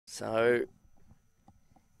So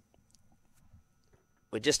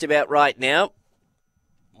we're just about right now.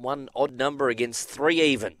 One odd number against three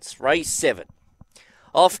evens. Race 7.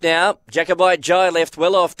 Off now. Jacobite Jai left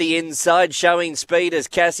well off the inside, showing speed as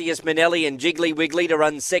Cassius Manelli and Jiggly Wiggly to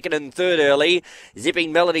run second and third early.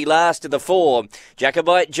 Zipping Melody last to the 4.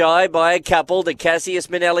 Jacobite Jai by a couple to Cassius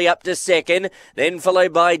Manelli up to second, then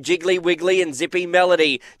followed by Jiggly Wiggly and Zipping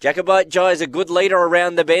Melody. Jacobite Jai is a good leader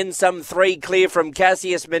around the bend, some 3 clear from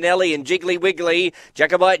Cassius Manelli and Jiggly Wiggly.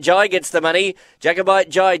 Jacobite Jai gets the money. Jacobite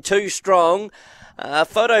Jai too strong.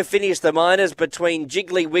 Photo finished the minors between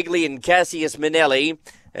Jiggly Wiggly and Cassius Manelli,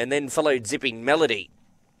 and then followed Zipping Melody.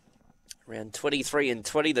 Around 23 and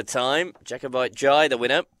 20 the time. Jacobite Jai the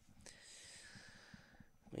winner.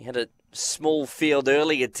 We had a small field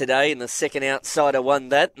earlier today, and the second outsider won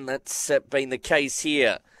that, and that's been the case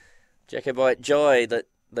here. Jacobite Jai, the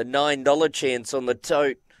 $9 chance on the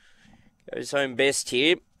tote, goes home best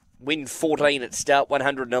here. Win 14 at start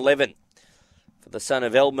 111 for the son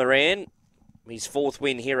of El Moran. His 4th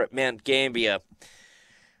win here at Mt-Gambier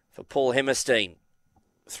for Paul Hemmerstein.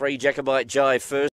 3 Jacobite Jai first.